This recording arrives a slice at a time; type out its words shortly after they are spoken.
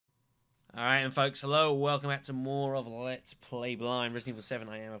Alright, and folks, hello, welcome back to more of Let's Play Blind. Resident Evil 7,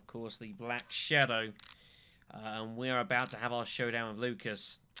 I am, of course, the Black Shadow. And we are about to have our showdown with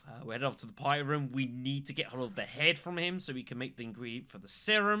Lucas. We're headed off to the party room. We need to get hold of the head from him so we can make the ingredient for the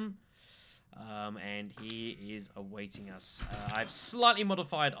serum. And he is awaiting us. I've slightly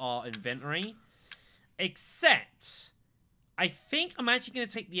modified our inventory. Except, I think I'm actually going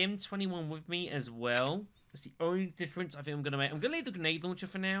to take the M21 with me as well. That's the only difference I think I'm going to make. I'm going to leave the grenade launcher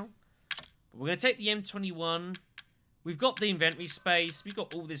for now. But we're going to take the M21. We've got the inventory space. We've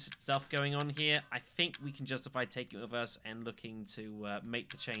got all this stuff going on here. I think we can justify taking it with us and looking to make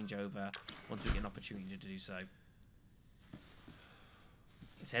the changeover once we get an opportunity to do so.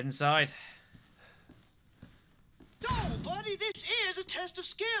 Let's head inside. No, buddy, this is a test of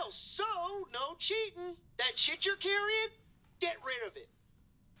skills, so no cheating. That shit you're carrying, get rid of it.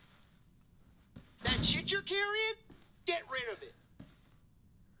 That shit you're carrying, get rid of it.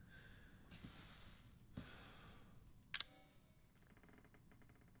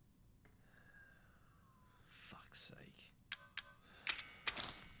 Fuck's sake.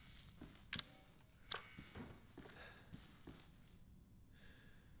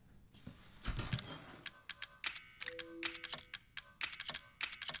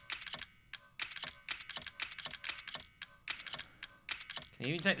 Can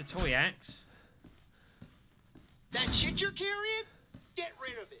you even take the toy axe? That shit you're carrying, get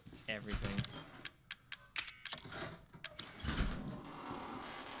rid of it. Everything.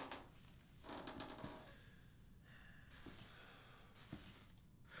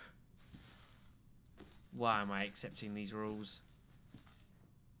 Why am I accepting these rules?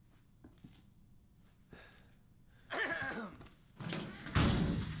 Have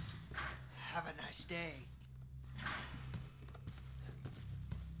a nice day.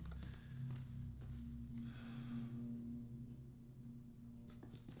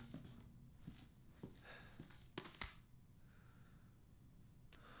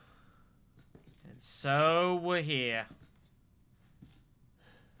 And so we're here.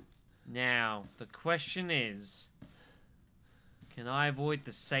 Now, the question is, can I avoid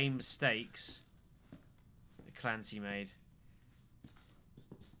the same mistakes that Clancy made?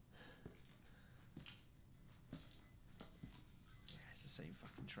 Yeah, it's the same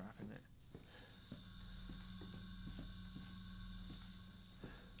fucking trap, isn't it?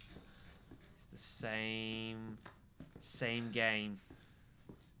 It's the same game.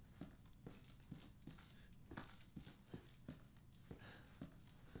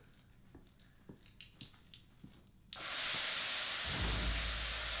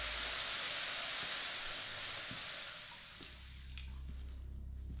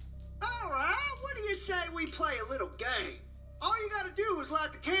 Say we play a little game. All you gotta do is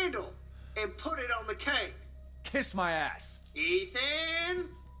light the candle and put it on the cake. Kiss my ass. Ethan,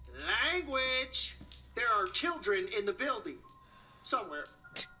 language. There are children in the building. Somewhere.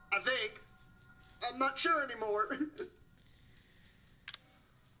 I think. I'm not sure anymore.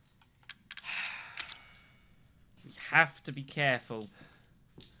 We have to be careful.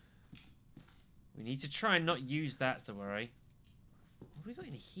 We need to try and not use that, to worry. What have we got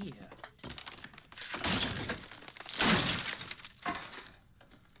in here?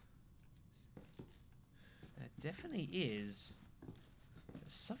 Definitely is.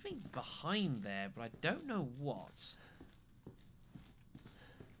 There's something behind there, but I don't know what.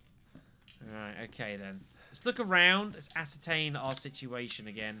 Alright, okay then. Let's look around. Let's ascertain our situation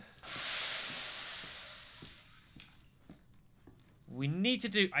again. We need to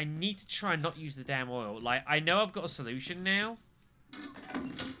do... I need to try and not use the damn oil. Like, I know I've got a solution now.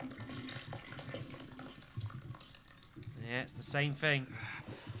 Yeah, it's the same thing.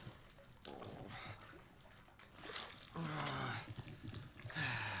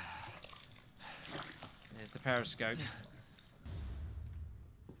 There's the periscope.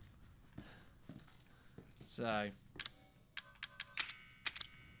 So,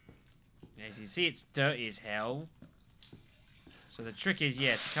 as you see, it's dirty as hell. So the trick is,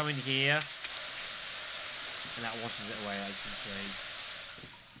 yeah, to come in here, and that washes it away, as you can see.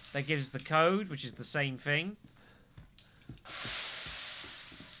 That gives us the code, which is the same thing.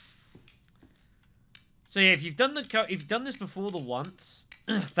 So yeah, if you've done this before the once,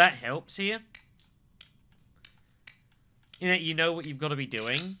 that helps here. In that you know what you've got to be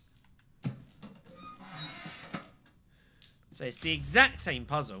doing. So it's the exact same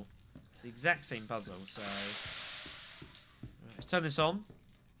puzzle. It's the exact same puzzle, so... Let's turn this on.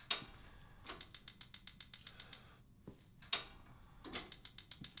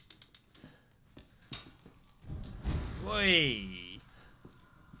 Oi!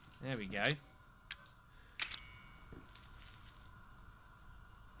 There we go.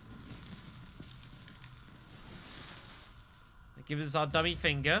 Give us our dummy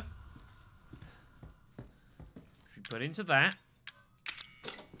finger. Which we put into that.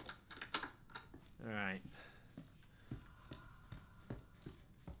 Alright.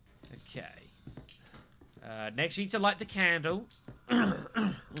 Okay. Next we need to light the candle. Oh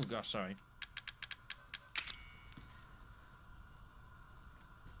gosh, sorry.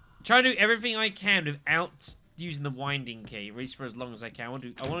 Try to do everything I can without using the winding key, at least for as long as I can. I want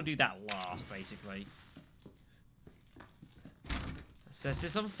to do that last, basically. Set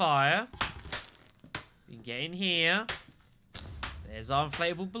this on fire. We can get in here. There's our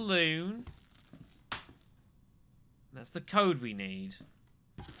inflatable balloon. That's the code we need.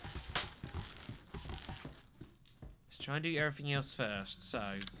 Let's try and do everything else first. So,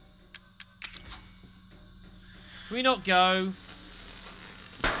 can we not go?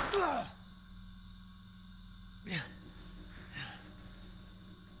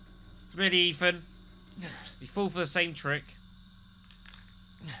 Really, Ethan? You fall for the same trick.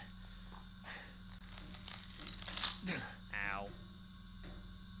 Ow.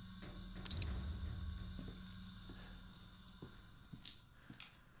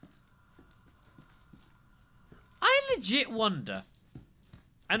 I legit wonder.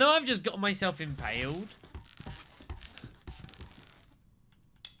 I know I've just got myself impaled.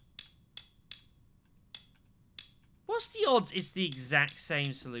 What's the odds it's the exact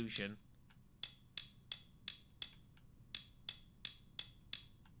same solution?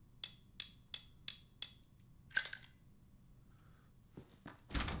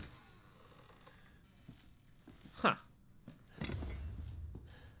 Huh.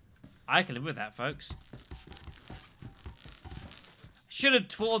 I can live with that, folks. Should have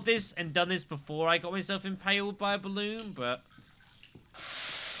thought of this and done this before I got myself impaled by a balloon, but...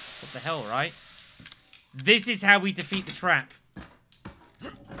 what the hell, right? This is how we defeat the trap.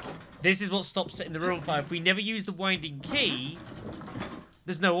 This is what stops setting the room on fire. If we never use the winding key,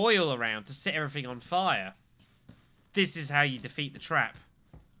 there's no oil around to set everything on fire. This is how you defeat the trap.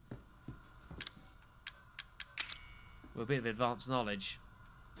 With a bit of advanced knowledge.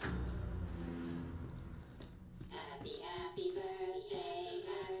 Happy birthday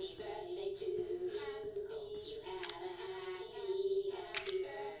to you. Hope you have a happy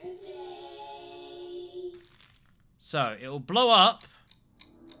birthday. So, it'll blow up.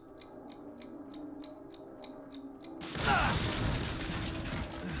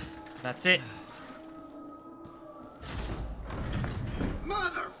 That's it.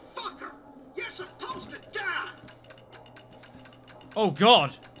 Motherfucker! You're supposed to die! Oh,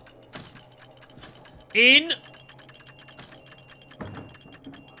 God. In.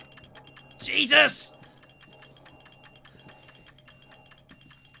 Jesus!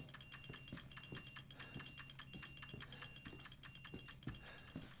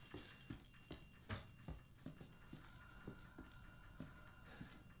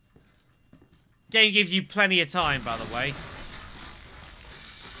 Game gives you plenty of time, by the way.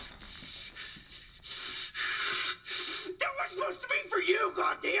 That was supposed to be for you,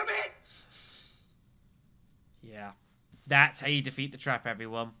 goddammit! Yeah. That's how you defeat the trap,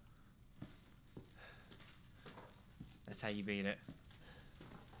 everyone. That's how you beat it.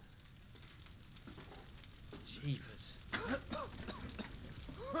 Jeepers.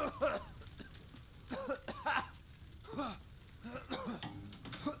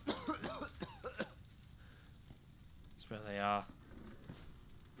 That's where they are.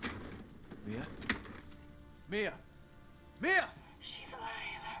 Mia? Mia! Mia! She's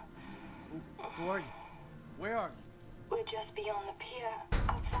alive. Who are you? Where are you? We're just beyond the pier,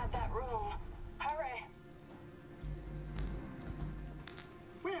 outside that room. Hurry!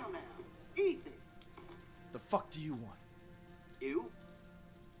 Well now, Ethan. The fuck do you want? You?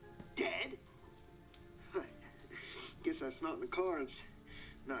 Dead? Guess that's not in the cards.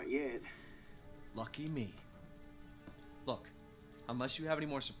 Not yet. Lucky me. Look, unless you have any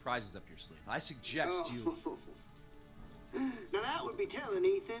more surprises up your sleeve, I suggest you... Now that would be telling,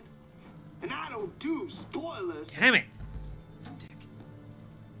 Ethan. And I don't do spoilers. Damn it. Dick.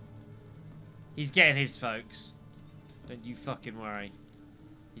 He's getting his, folks. Don't you fucking worry.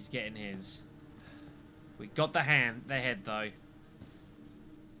 He's getting his. We got the head, though.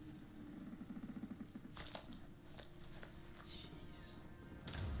 Jeez.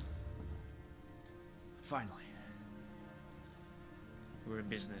 Finally. We're in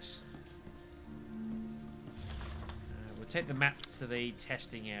business. We'll take the map to the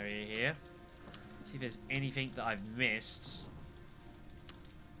testing area here. See if there's anything that I've missed.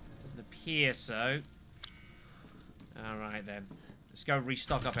 Doesn't appear so. Alright then. Let's go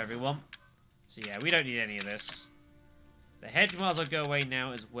restock up, everyone. So yeah, we don't need any of this. The hedge might as well go away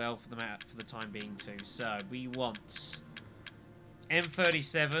now as well for the time being too. So we want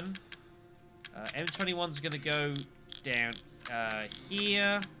M37. M21's going to go down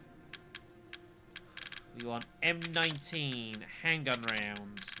here. We want M19 handgun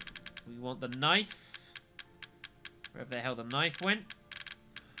rounds. We want the knife. Wherever the hell the knife went.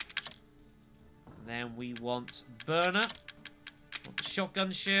 And then we want burner. Want the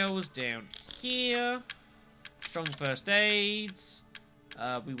shotgun shells down here. Strong first aids.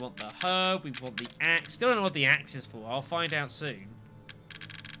 We want the herb. We want the axe. Still don't know what the axe is for. I'll find out soon.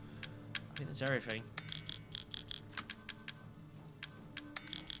 I think that's everything.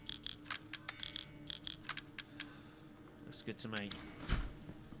 Looks good to me.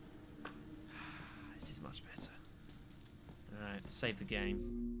 This is much better. Alright, save the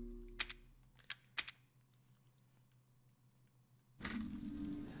game.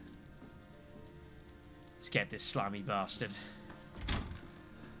 Let's get this slimy bastard.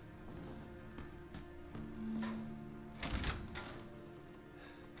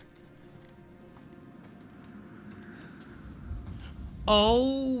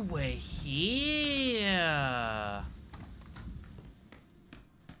 Oh, we're here.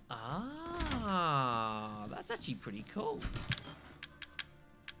 Ah, that's actually pretty cool.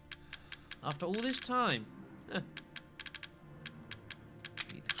 After all this time. Huh.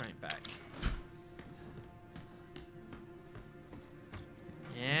 Need the crank back.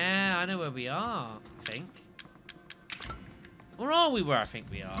 Yeah, I know where we are, I think. Or are we where I think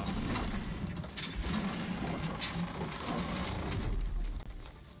we are?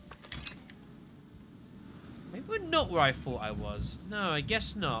 Maybe we're not where I thought I was. No, I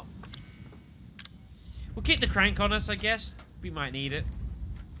guess not. We'll keep the crank on us, I guess. We might need it.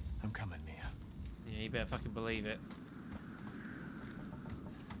 I'm coming, Mia. Yeah, you better fucking believe it.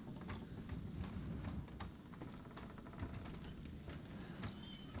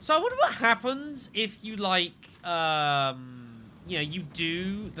 So I wonder what happens if you, like, you know, you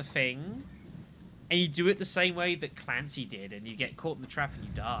do the thing, and you do it the same way that Clancy did, and you get caught in the trap and you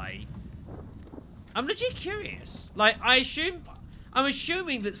die. I'm legit curious. Like, I'm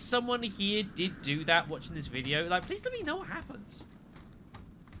assuming that someone here did do that watching this video. Like, please let me know what happens.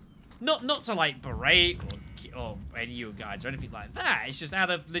 Not to, like, berate or any of you guys or anything like that. It's just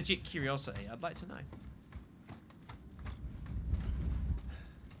out of legit curiosity. I'd like to know.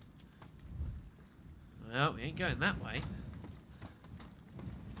 Well, we ain't going that way.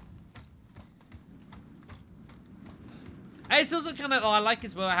 And it's also kind of, I like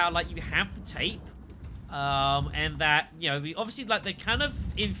as well how, like, you have the tape. And that, you know, obviously, like, they're kind of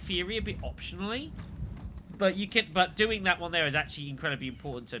inferior, but optionally. But you can, but doing that one there is actually incredibly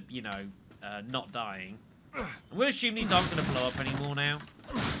important to, you know, not dying. We'll assume these aren't going to blow up anymore now.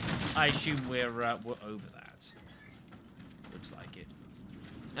 I assume we're over that. Looks like it.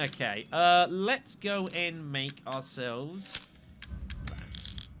 Okay, let's go and make ourselves that.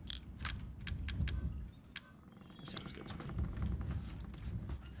 That sounds good to me.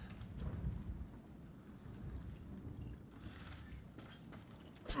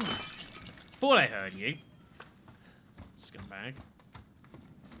 Thought I heard you. Scumbag.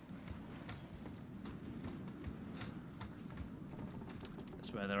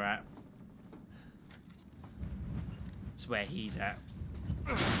 That's where they're at. That's where he's at.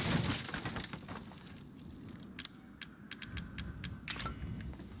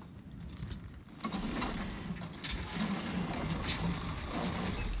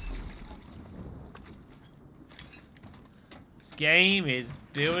 This game is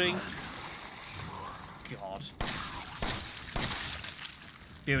building. God.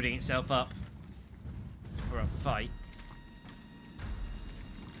 It's building itself up for a fight.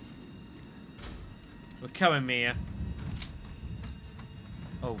 We're coming, Mia.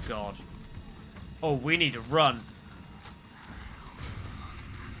 Oh, God. Oh, we need to run.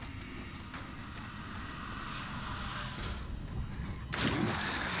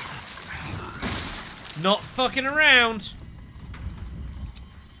 Not fucking around.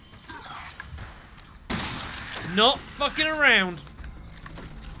 Not fucking around.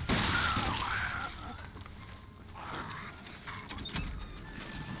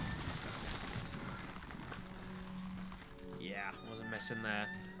 Yeah, wasn't messing there.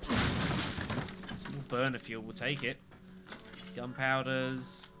 Some more burner fuel, we'll take it.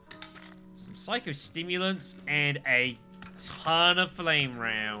 Gunpowders. Some psychostimulants and a ton of flame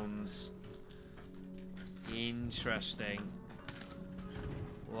rounds. Interesting.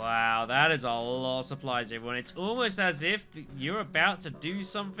 Wow, that is a lot of supplies, everyone. It's almost as if you're about to do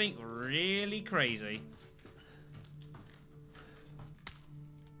something really crazy.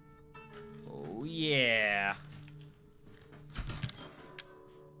 Oh, yeah.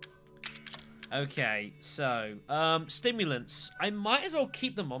 Okay, so, stimulants. I might as well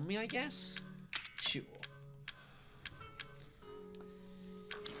keep them on me, I guess. Sure.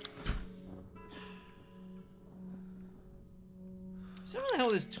 So what the hell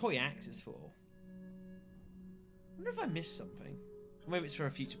this toy axe is for? I wonder if I missed something. Or maybe it's for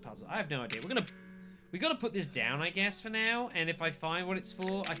a future puzzle. I have no idea. We gotta put this down, I guess, for now. And if I find what it's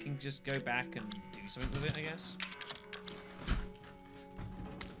for, I can just go back and do something with it, I guess.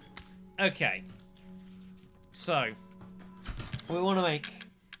 Okay. So, we want to make...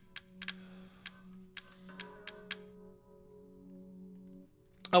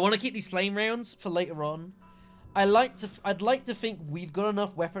 I want to keep these flame rounds for later on. I'd like to think we've got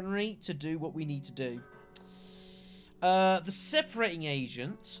enough weaponry to do what we need to do. The separating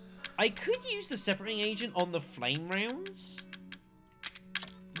agent. I could use the separating agent on the flame rounds.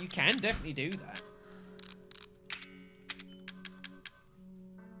 You can definitely do that.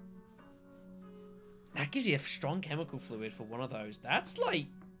 That gives you a strong chemical fluid for one of those. That's, like,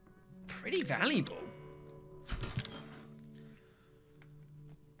 pretty valuable.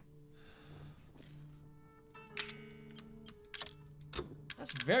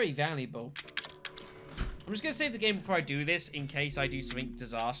 That's very valuable. I'm just gonna save the game before I do this, in case I do something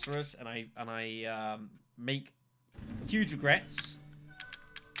disastrous and I make huge regrets.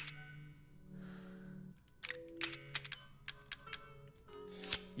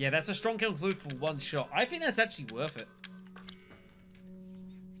 Yeah, that's a strong chemical fluid for one shot. I think that's actually worth it.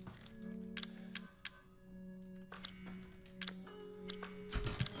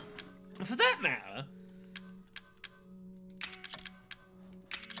 For that matter,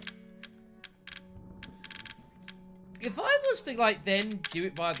 if I was to, like, then do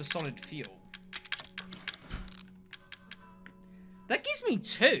it via the solid fuel, that gives me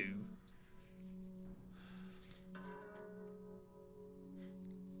 2.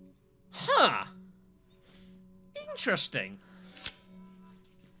 Huh. Interesting.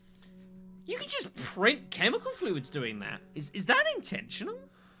 You can just print chemical fluids doing that. Is that intentional?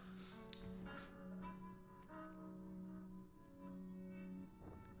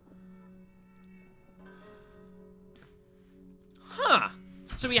 Huh.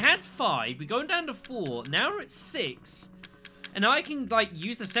 So we had 5, we're going down to 4, now we're at 6. And now I can, like,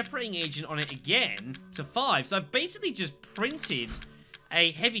 use the separating agent on it again to 5. So I've basically just printed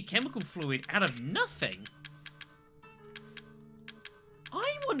a heavy chemical fluid out of nothing.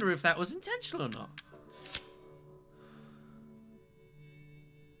 I wonder if that was intentional or not.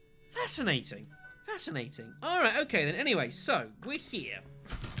 Fascinating. Fascinating. Alright, okay then. Anyway, so, we're here.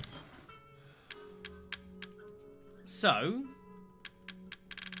 So,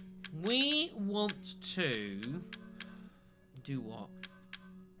 we want to do what?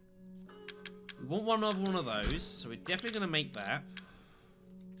 We want one of those, so we're definitely going to make that.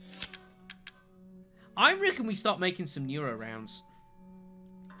 I reckon we start making some neuro rounds.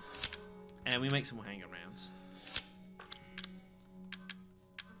 And we make some more hanger rounds.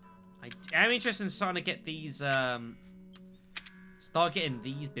 I am interested in starting to get these, start getting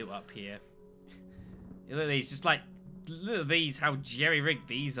these built up here. Look at these, just like, look at these, how jerry-rigged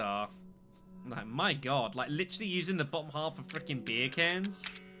these are. Like, my god, like, literally using the bottom half of freaking beer cans.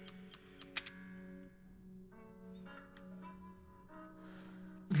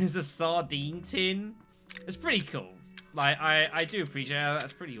 There's a sardine tin. It's pretty cool. Like, I do appreciate that.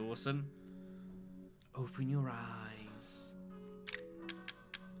 That's pretty awesome. Open your eyes.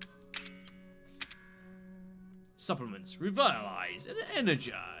 Supplements. Revitalize and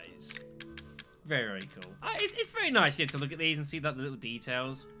energize. Very, very cool. It's very nice here to look at these and see that the little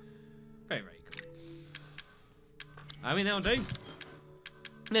details. Very, very cool. I mean, that'll do.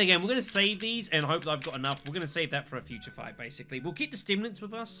 And then again, we're going to save these and hope that I've got enough. We're going to save that for a future fight, basically. We'll keep the stimulants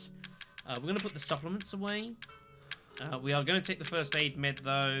with us. We're going to put the supplements away. We are going to take the first aid med,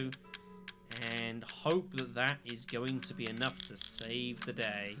 though. And hope that that is going to be enough to save the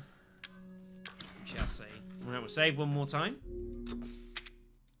day. We shall see. Alright, we'll save one more time.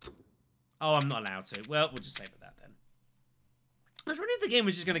 Oh, I'm not allowed to. Well, we'll just save it that then. I was wondering if the game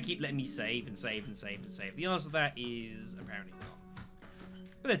was just going to keep letting me save and save and save and save. The answer to that is apparently not.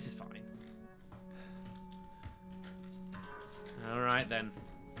 But this is fine. Alright then.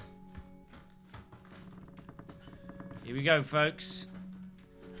 Here we go, folks.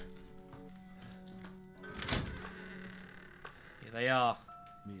 Here they are.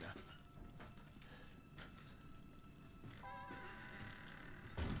 Mia.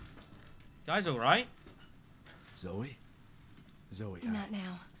 Guys, alright? Zoe? Zoe, Not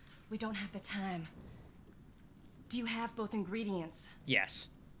now. We don't have the time. Do you have both ingredients? Yes.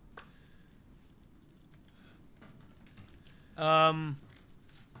 I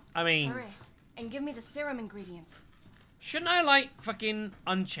mean... Hurry. and give me the serum ingredients. Shouldn't I, like, fucking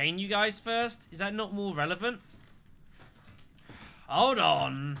unchain you guys first? Is that not more relevant? Hold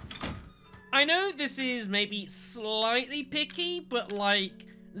on. I know this is maybe slightly picky, but, like,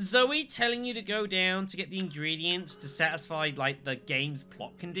 Zoe telling you to go down to get the ingredients to satisfy, like, the game's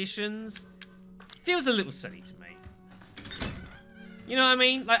plot conditions feels a little silly to me. You know what I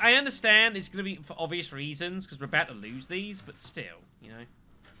mean? Like, I understand it's going to be for obvious reasons, because we're about to lose these, but still, you know?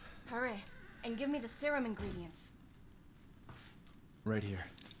 Hurry, and give me the serum ingredients. Right here.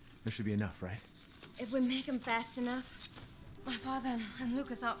 There should be enough, right? If we make them fast enough, my father and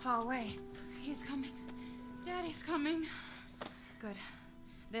Lucas aren't far away. He's coming. Daddy's coming. Good.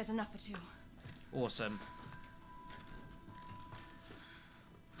 There's enough for 2. Awesome.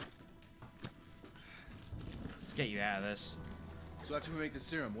 Let's get you out of this. So after we make the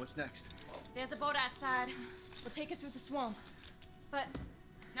serum, what's next? There's a boat outside. We'll take it through the swamp. But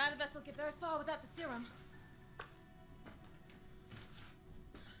neither of us will get very far without the serum.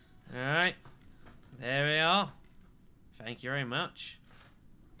 Alright. There we are. Thank you very much.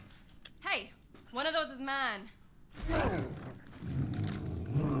 Hey, one of those is mine.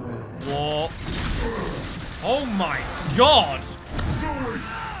 What? Oh my god! Zoe!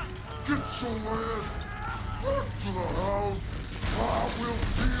 Get your ass back to the house! I will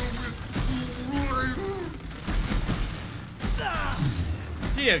deal with you later!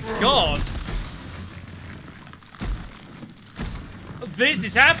 Dear god! This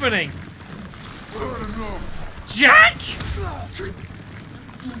is happening! Fair enough! Jack! You got it for me!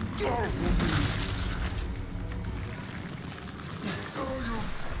 Now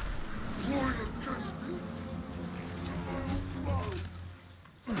you're going against me!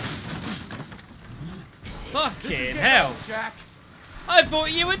 Fucking hell! Jack. I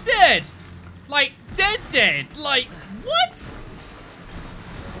thought you were dead! Like, dead! Like, what?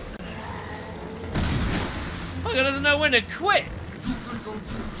 Fucker doesn't know when to quit! You think I'm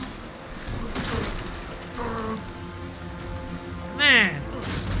Man!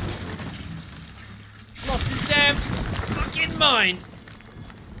 Lost his damn fucking mind!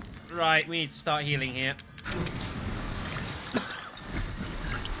 Right, we need to start healing here.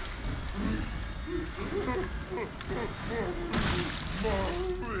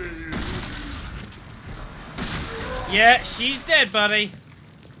 Yeah, she's dead, buddy.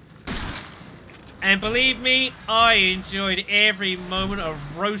 And believe me, I enjoyed every moment of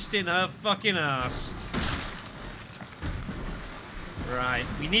roasting her fucking ass. Right,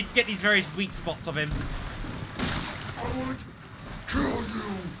 we need to get these various weak spots of him. I want to kill you!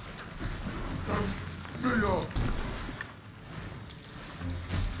 And Mia!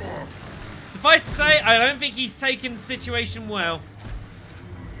 Suffice to say, I don't think he's taken the situation well.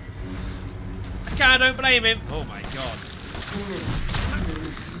 I kinda don't blame him. Oh my god.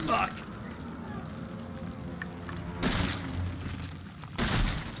 Fuck.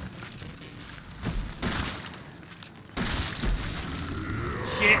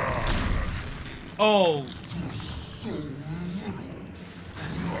 Shit. Oh.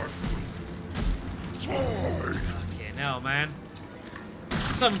 Fucking hell, man.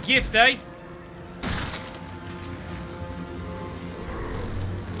 Some gift, eh?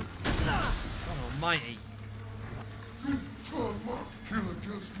 God almighty. You turn my kin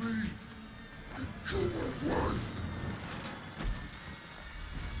against me! You kill my wife!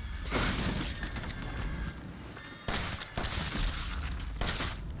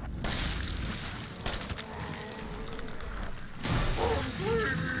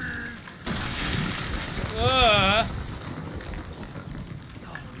 God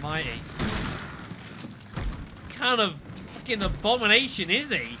almighty. What kind of fucking abomination is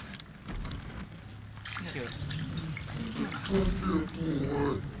he?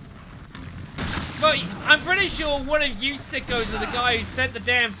 But I'm pretty sure one of you sickos are the guy who sent the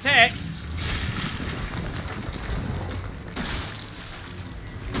damn text.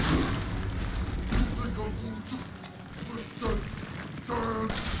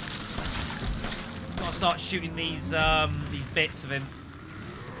 Gotta start shooting these bits of him.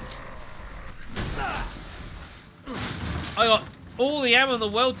 I got all the ammo in the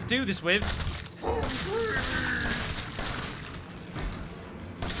world to do this with.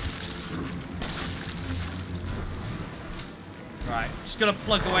 Right, just gonna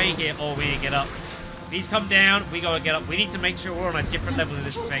plug away here. Oh, we need to get up. If he's come down, we gotta get up. We need to make sure we're on a different level of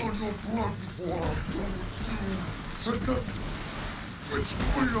this thing.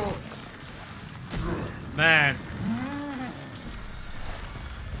 Man.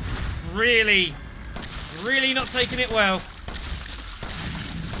 Really not taking it well.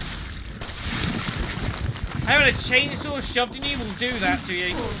 Having a chainsaw shoved in you will do that to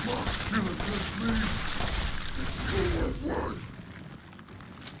you.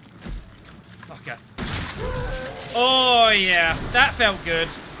 Fucker. Oh yeah, that felt good.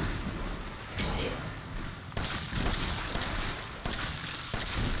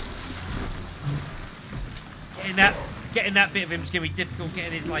 Getting that bit of him is gonna be difficult.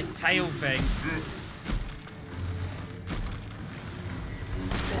 Getting his like tail thing.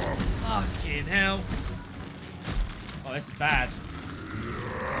 Fucking hell! Oh, this is bad.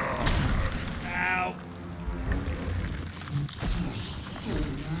 Ow!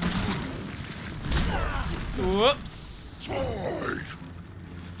 Whoops!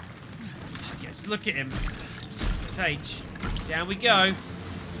 Fuck it, just look at him. Jesus H. Down we go.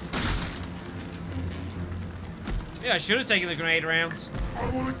 Yeah, I should have taken the grenade rounds.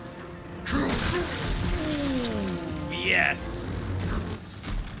 Ooh, yes!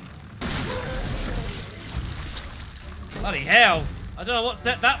 Bloody hell! I don't know what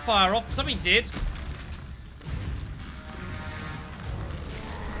set that fire off. Something did.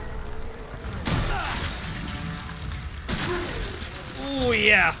 Oh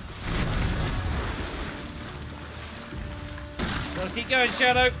yeah! Gotta keep going,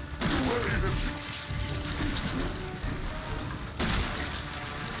 Shadow.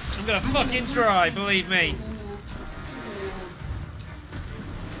 I'm gonna fucking try, believe me.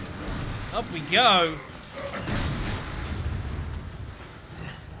 Up we go.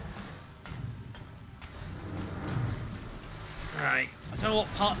 Right. I don't know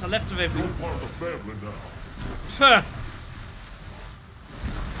what parts are left of him. You're part of the family now. Huh.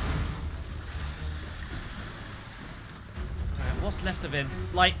 Alright, what's left of him?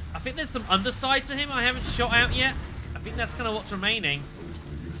 Like, I think there's some underside to him I haven't shot out yet. I think that's kind of what's remaining.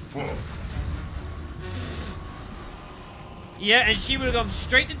 Yeah, and she would have gone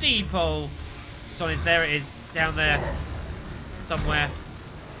straight to depot. It's on his. There it is. Down there. Somewhere.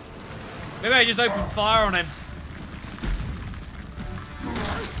 Maybe I just opened fire on him.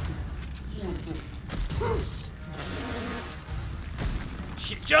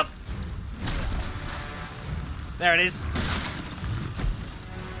 Shit, jump! There it is.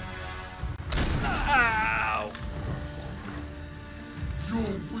 Ow!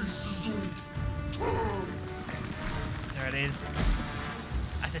 There it is.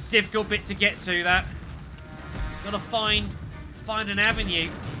 That's a difficult bit to get to, that. Gotta find an avenue.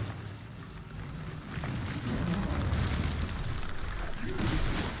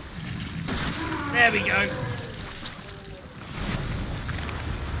 There we go.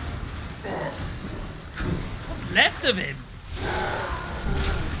 What's left of him?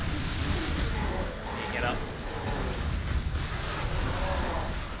 Get up.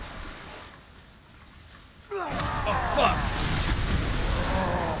 Oh, fuck.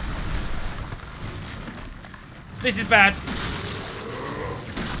 This is bad.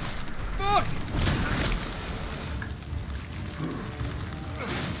 Fuck.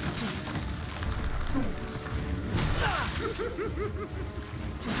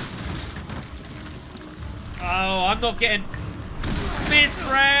 Oh, I'm not getting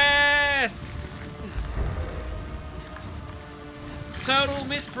mispress. Total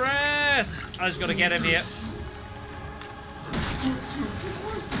mispress. I just gotta get him here.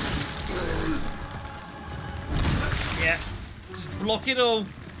 Yeah, just block it all.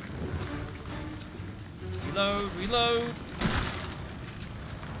 Reload, reload.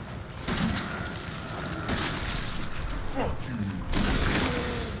 Fuck you.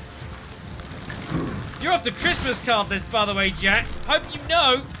 You're off the Christmas card list, by the way, Jack. Hope you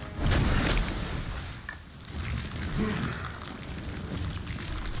know.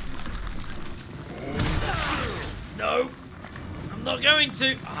 No, I'm not going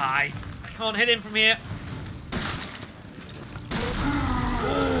to. I can't hit him from here.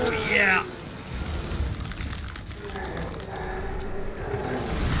 Oh, yeah.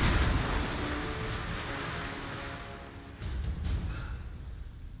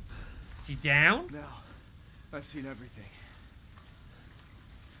 Is he down? Now, I've seen everything.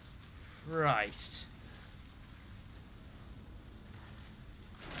 Christ.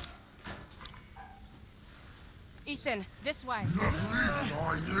 Ethan, this way.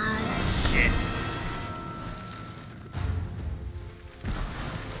 Are you? Shit.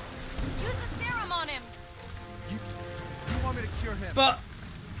 Use the serum on him. You want me to cure him? But,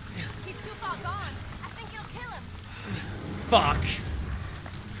 He's too far gone. I think you'll kill him. fuck.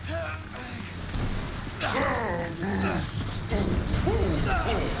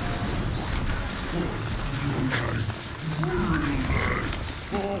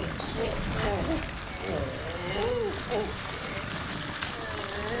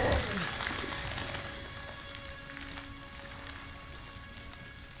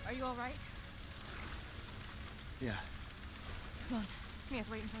 you all right? Yeah. Come on. Mia's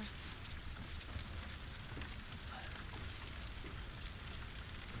waiting for us.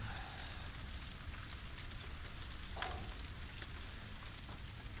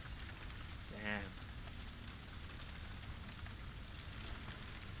 Damn.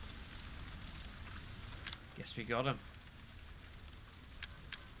 Guess we got him.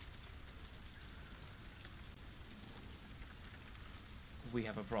 We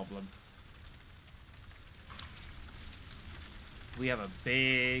have a problem. We have a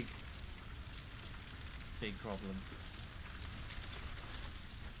big problem.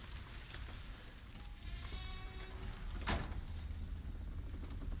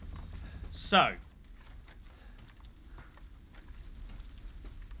 So,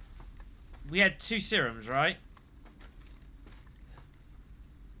 we had 2 serums, right?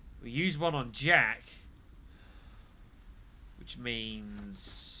 We used one on Jack, which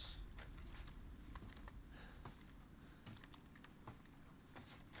means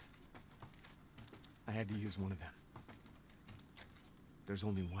I had to use one of them. There's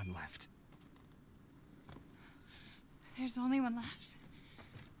only one left. There's only one left.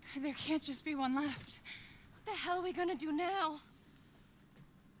 There can't just be one left. What the hell are we gonna do now?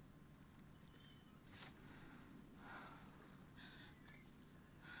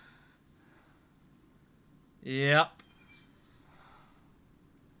 yep.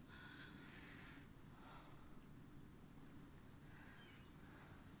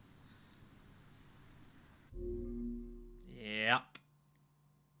 Yep.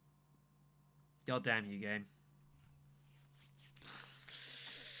 God damn you, game.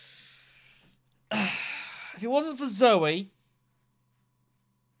 If it wasn't for Zoe,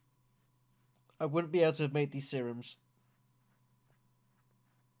 I wouldn't be able to have made these serums.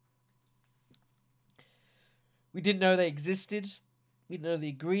 We didn't know they existed. We didn't know the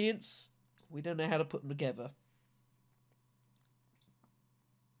ingredients. We don't know how to put them together.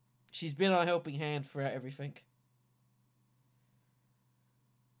 She's been our helping hand throughout everything.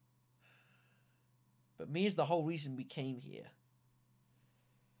 But Mia's the whole reason we came here.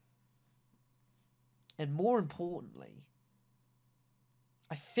 And more importantly,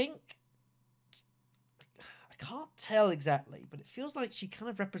 I think, I can't tell exactly, but it feels like she kind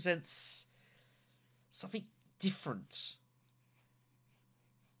of represents something different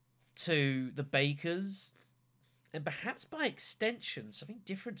to the Bakers, and perhaps by extension, something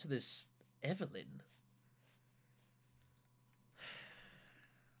different to this Evelyn.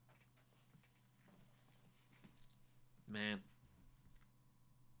 Man.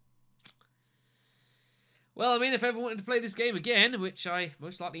 Well, I mean, if I ever wanted to play this game again, which I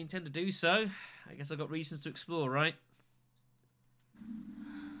most likely intend to do so, I guess I've got reasons to explore, right?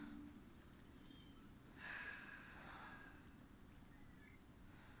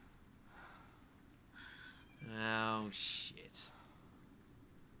 Oh, shit.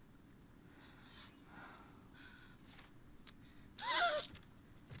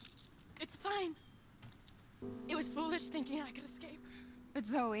 It's fine. It was foolish thinking I could escape. But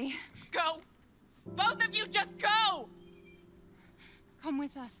Zoe, Go! Both of you just go! come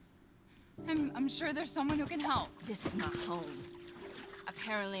with us. I'm sure there's someone who can help. This is not home.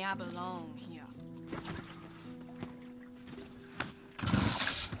 Apparently I belong here.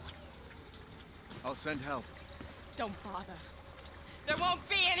 I'll send help. Don't bother. There won't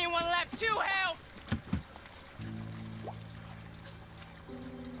be anyone left to help!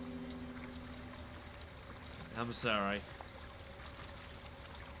 I'm sorry.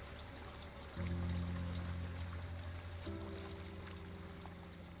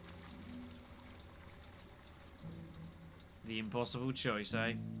 The impossible choice,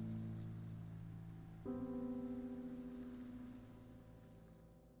 eh?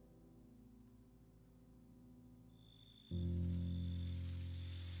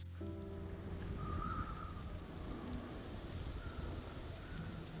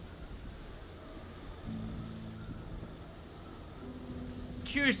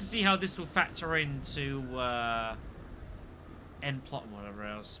 Curious to see how this will factor into end plot and whatever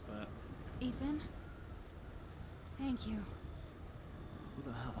else, but Ethan? Thank you. Who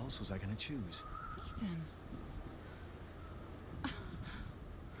the hell else was I gonna choose? Ethan.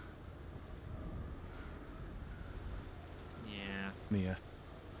 yeah. Mia,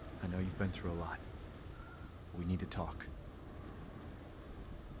 I know you've been through a lot. We need to talk.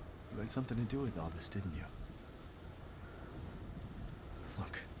 You had something to do with all this, didn't you?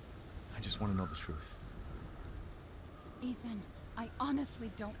 Look, I just want to know the truth. Ethan, I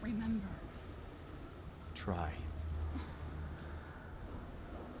honestly don't remember. Try.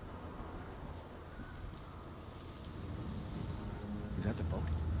 Is that the boat?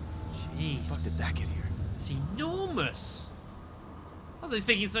 Jeez. How the fuck did that get here? It's enormous. I was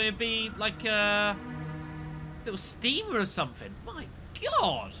thinking something would be like a little steamer or something. My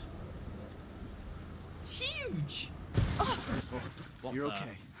God. It's huge. Oh, What you're the- okay.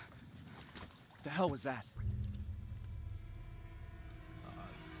 What the hell was that?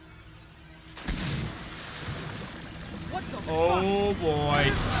 Oh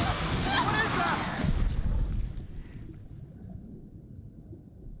boy.